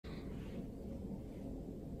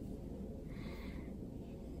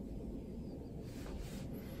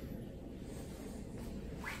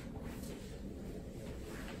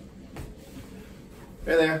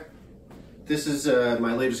Hey there. This is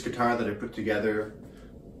my latest guitar that I put together.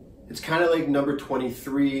 It's kind of like number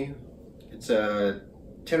 23. It's a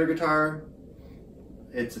tenor guitar.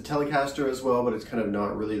 It's a Telecaster as well, but it's kind of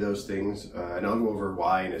not really those things. And I'll go over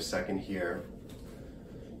why in a second here.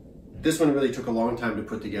 This one really took a long time to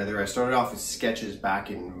put together. I started off with sketches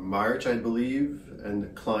back in March, I believe, and the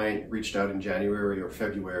client reached out in January or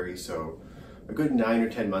February, so a good 9 or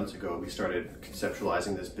 10 months ago we started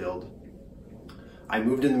conceptualizing this build. I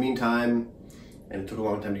moved in the meantime, and it took a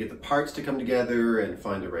long time to get the parts to come together and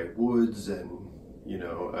find the right woods, and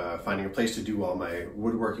finding a place to do all my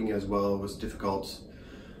woodworking as well was difficult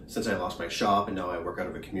since I lost my shop and now I work out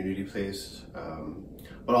of a community place.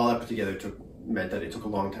 But all that put together meant that it took a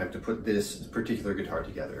long time to put this particular guitar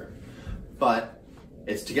together. But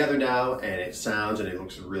it's together now and it sounds and it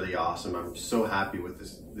looks really awesome. I'm so happy with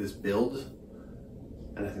this build.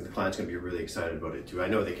 And I think the client's gonna be really excited about it too. I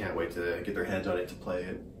know they can't wait to get their hands on it to play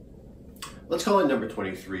it. Let's call it number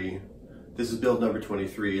 23. This is build number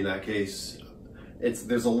 23. In that case,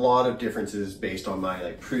 there's a lot of differences based on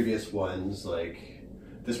my previous ones. Like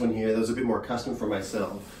this one here, that was a bit more custom for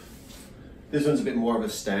myself. This one's a bit more of a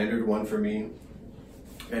standard one for me.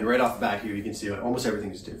 And right off the bat here, you can see almost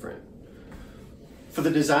everything is different. For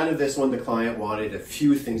the design of this one, the client wanted a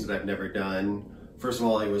few things that I've never done. First of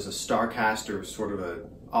all, it was a Starcaster, sort of a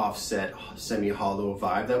offset, semi-hollow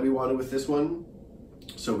vibe that we wanted with this one.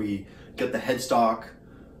 So we got the headstock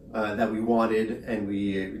that we wanted, and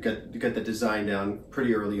we got the design down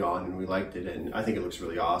pretty early on, and we liked it, and I think it looks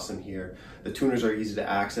really awesome here. The tuners are easy to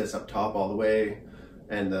access up top all the way,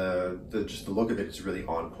 and just the look of it is really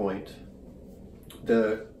on point.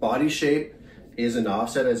 The body shape is an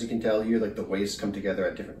offset, as you can tell here, like the waists come together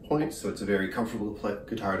at different points, so it's a very comfortable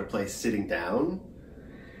guitar to play sitting down.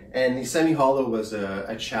 And the semi-hollow was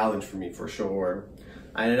a challenge for me for sure.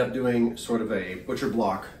 I ended up doing sort of a butcher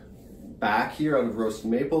block back here out of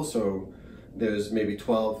roasted maple, so there's maybe 10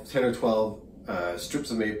 or 12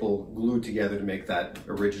 strips of maple glued together to make that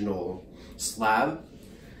original slab.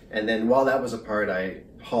 And then while that was apart, I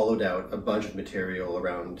hollowed out a bunch of material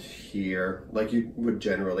around here, like you would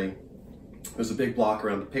generally. There's a big block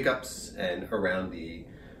around the pickups and around the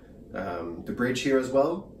bridge here as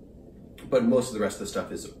well. But most of the rest of the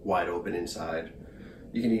stuff is wide open inside.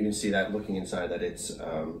 You can even see that looking inside that it's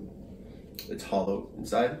hollow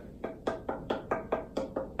inside.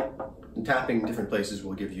 And tapping in different places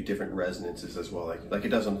will give you different resonances as well, like it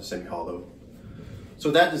does on the semi-hollow.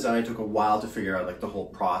 So that design took a while to figure out the whole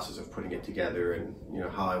process of putting it together and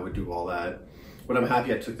how I would do all that. But I'm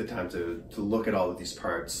happy I took the time to look at all of these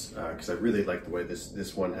parts because I really like the way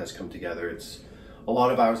this one has come together. It's a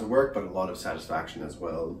lot of hours of work, but a lot of satisfaction as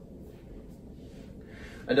well.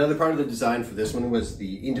 Another part of the design for this one was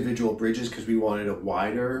the individual bridges, because we wanted a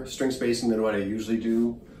wider string spacing than what I usually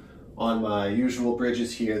do. On my usual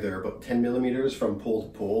bridges here, they're about 10 millimeters from pole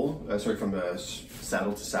to pole, from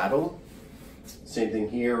saddle to saddle. Same thing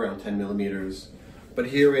here, around 10 millimeters. But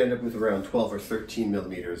here we end up with around 12 or 13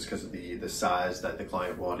 millimeters because of the size that the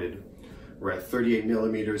client wanted. We're at 38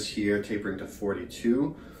 millimeters here, tapering to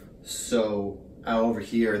 42. So over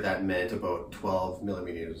here, that meant about 12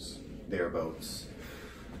 millimeters, thereabouts.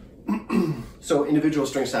 So individual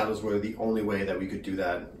string saddles were the only way that we could do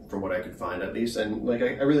that, from what I could find at least. And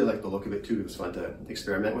I really liked the look of it too. It was fun to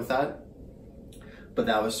experiment with that. But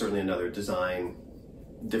that was certainly another design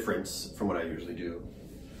difference from what I usually do.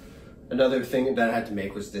 Another thing that I had to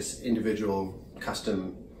make was this individual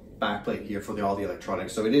custom backplate here for all the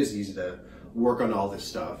electronics. So it is easy to work on all this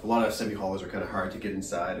stuff. A lot of semi-hollows are kind of hard to get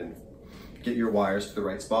inside and get your wires to the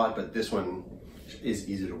right spot, but this one is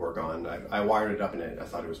easy to work on. I wired it up and I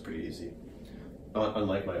thought it was pretty easy,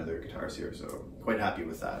 unlike my other guitars here, so quite happy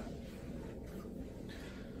with that.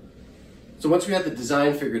 So once we had the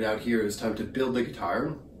design figured out here, it was time to build the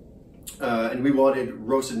guitar. And we wanted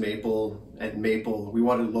roasted maple and maple. We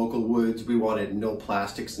wanted local woods. We wanted no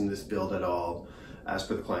plastics in this build at all, as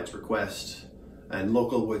per the client's request. And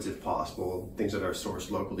local woods if possible, things that are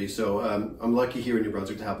sourced locally. So I'm lucky here in New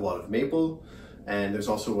Brunswick to have a lot of maple. And there's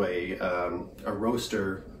also a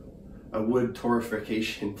roaster, a wood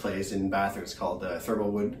torrefication place in Bathurst called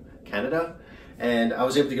Thermal Wood Canada. And I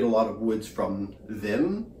was able to get a lot of woods from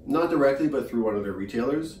them, not directly, but through one of their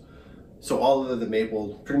retailers. So all of the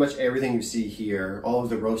maple, pretty much everything you see here, all of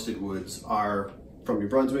the roasted woods are from New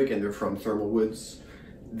Brunswick and they're from Thermal Woods.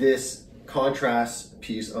 This contrast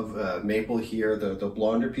piece of maple here, the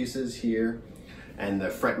blonder pieces here, and the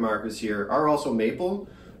fret markers here are also maple.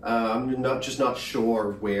 I'm just not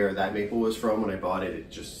sure where that maple was from. When I bought it, it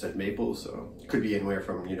just said maple, so it could be anywhere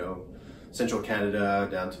from, central Canada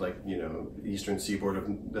down to eastern seaboard of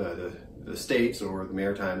the the States or the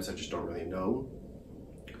Maritimes, I just don't really know.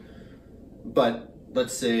 But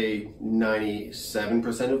let's say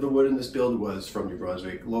 97% of the wood in this build was from New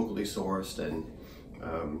Brunswick, locally sourced, and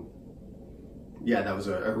yeah, that was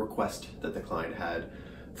a request that the client had.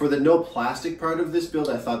 For the no plastic part of this build,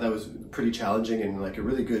 I thought that was pretty challenging and like a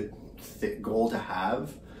really good thick goal to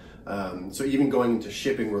have. So even going into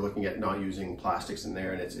shipping, we're looking at not using plastics in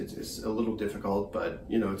there, and it's a little difficult, but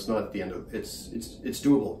you know, it's not the end of it's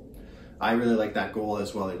doable. I really like that goal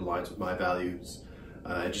as well. It aligns with my values.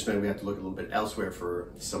 It just meant we had to look a little bit elsewhere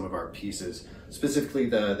for some of our pieces, specifically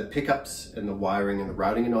the pickups and the wiring and the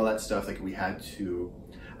routing and all that stuff. Like we had to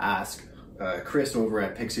ask Chris over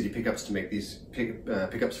at Peg City Pickups to make these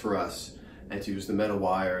pickups for us, and to use the metal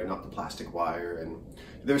wire and not the plastic wire. And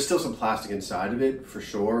there's still some plastic inside of it for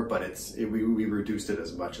sure, but we reduced it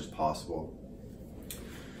as much as possible.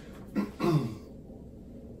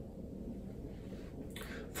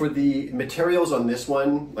 For the materials on this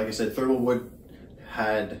one, like I said, Thermalwood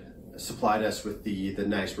had supplied us with the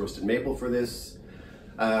nice roasted maple for this.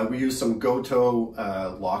 We used some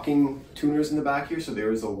Gotoh locking tuners in the back here, so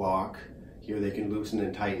there is a lock here they can loosen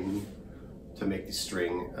and tighten to make the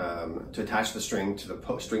string, to attach the string to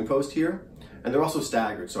the string post here. And they're also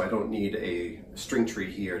staggered, so I don't need a string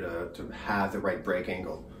tree here to have the right break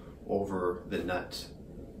angle over the nut.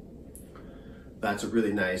 That's a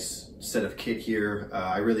really nice set of kit here.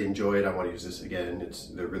 I really enjoy it. I want to use this again.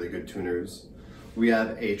 They're really good tuners. We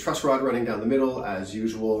have a truss rod running down the middle as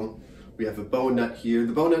usual. We have a bow nut here.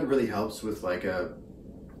 The bow nut really helps with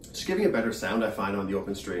just giving a better sound, I find, on the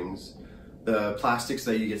open strings. The plastics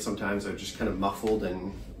that you get sometimes are just kind of muffled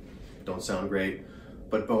and don't sound great,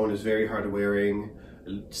 but bone is very hard wearing.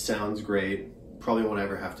 It sounds great. Probably won't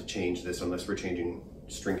ever have to change this unless we're changing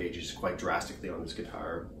string gauges quite drastically on this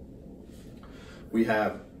guitar. We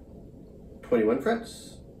have 21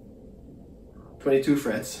 frets, 22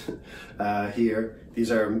 frets here. These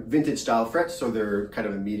are vintage style frets, so they're kind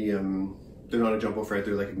of a medium, they're not a jumbo fret,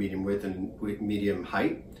 they're like a medium width and medium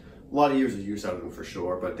height. A lot of years of use out of them for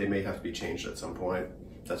sure, but they may have to be changed at some point.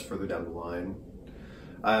 That's further down the line.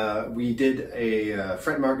 We did a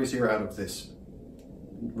fret markers here out of this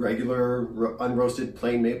regular unroasted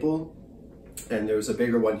plain maple, and there's a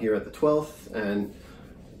bigger one here at the 12th, and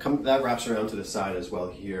that wraps around to the side as well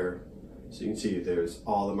here. So you can see there's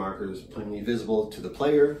all the markers plainly visible to the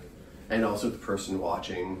player and also the person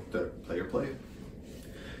watching the player play.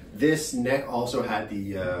 This neck also had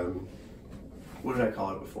the, what did I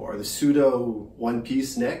call it before? The pseudo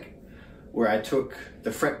one-piece neck, where I took the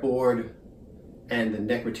fretboard and the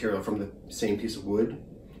neck material from the same piece of wood.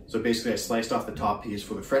 So basically I sliced off the top piece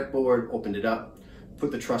for the fretboard, opened it up, put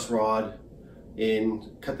the truss rod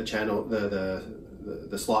in, cut the channel,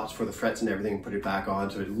 the slots for the frets and everything, put it back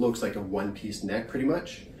on, so it looks like a one-piece neck pretty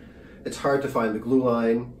much. It's hard to find the glue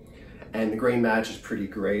line, and the grain match is pretty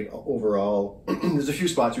great overall. There's a few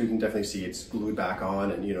spots where you can definitely see it's glued back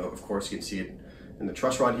on, and you know, of course you can see it in the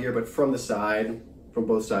truss rod here, but from the side, from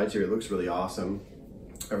both sides here, it looks really awesome.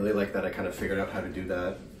 I really like that I kind of figured out how to do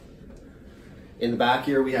that. In the back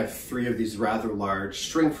here, we have 3 of these rather large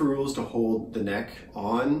string ferrules to hold the neck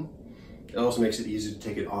on. It also makes it easy to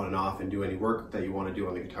take it on and off and do any work that you want to do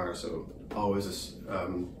on the guitar. So I always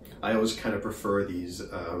kind of prefer these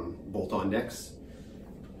bolt-on necks.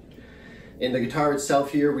 In the guitar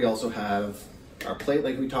itself here, we also have our plate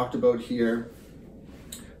like we talked about here.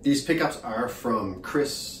 These pickups are from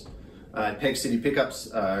Chris at Peg City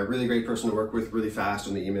Pickups, a really great person to work with, really fast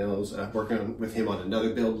on the emails. Working with him on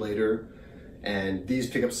another build later, and these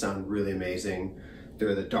pickups sound really amazing.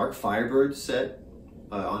 They're the Dark Firebird set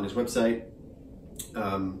on his website,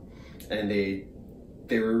 and they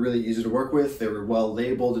were really easy to work with. They were well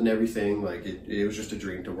labeled and everything. Like it was just a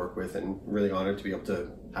dream to work with, and really honored to be able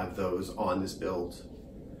to have those on this build.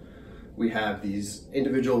 We have these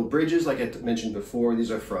individual bridges, like I mentioned before.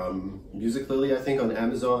 These are from Music Lily, I think, on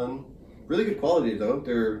Amazon. Really good quality though.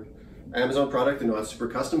 They're Amazon product, they're not super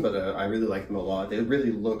custom, but I really like them a lot. They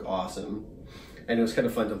really look awesome. And it was kind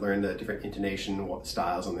of fun to learn the different intonation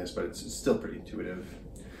styles on this, but it's still pretty intuitive.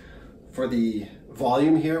 For the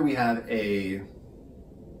volume here, we have a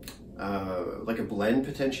like a blend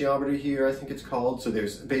potentiometer here, I think it's called. So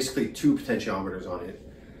there's basically 2 potentiometers on it.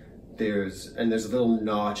 There's a little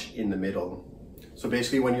notch in the middle. So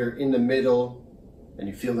basically when you're in the middle and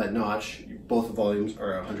you feel that notch, both the volumes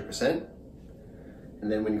are 100%.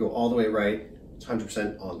 And then when you go all the way right, it's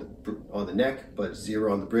 100% on the neck, but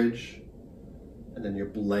 0 on the bridge. And then you're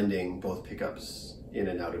blending both pickups in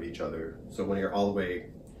and out of each other. So when you're all the way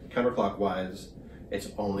counterclockwise, it's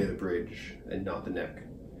only the bridge and not the neck.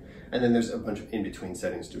 And then there's a bunch of in-between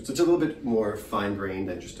settings too. So it's a little bit more fine-grained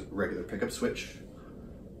than just a regular pickup switch,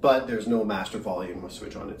 but there's no master volume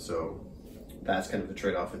switch on it. So that's kind of the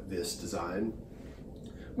trade-off with this design.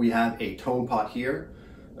 We have a tone pot here,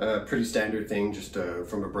 a pretty standard thing, just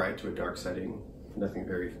from a bright to a dark setting. Nothing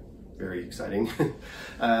very exciting.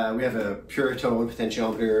 We have a Puretone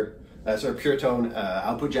potentiometer, Puretone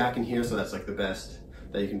output jack in here, so that's like the best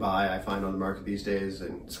that you can buy, I find, on the market these days,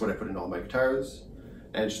 and it's what I put in all my guitars.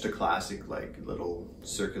 And just a classic, like, little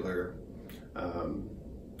circular I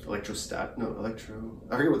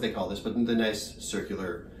forget what they call this, but the nice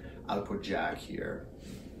circular output jack here.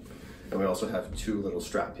 And we also have two little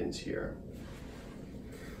strap pins here.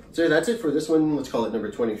 So that's it for this one. Let's call it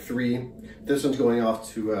number 23. This one's going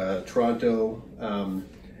off to Toronto,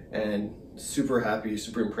 and super happy,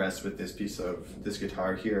 super impressed with this piece of this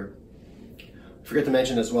guitar here. I forgot to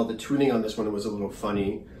mention as well, the tuning on this one was a little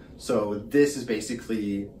funny. So this is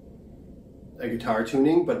basically a guitar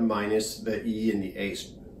tuning, but minus the E and the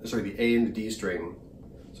the A and the D string.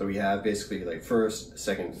 So we have basically like first,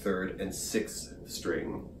 second, third, and sixth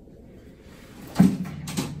string.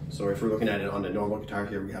 So if we're looking at it on a normal guitar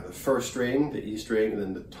here, we have the first string, the E string, and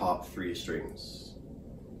then the top three strings.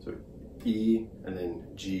 So E, and then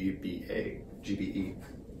G, B, A, G, B, E.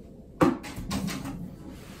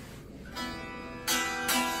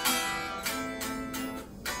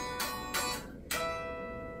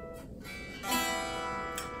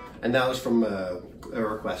 And that was from a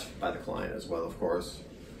request by the client as well, of course.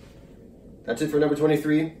 That's it for number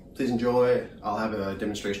 23. Please enjoy. I'll have a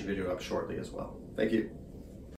demonstration video up shortly as well. Thank you.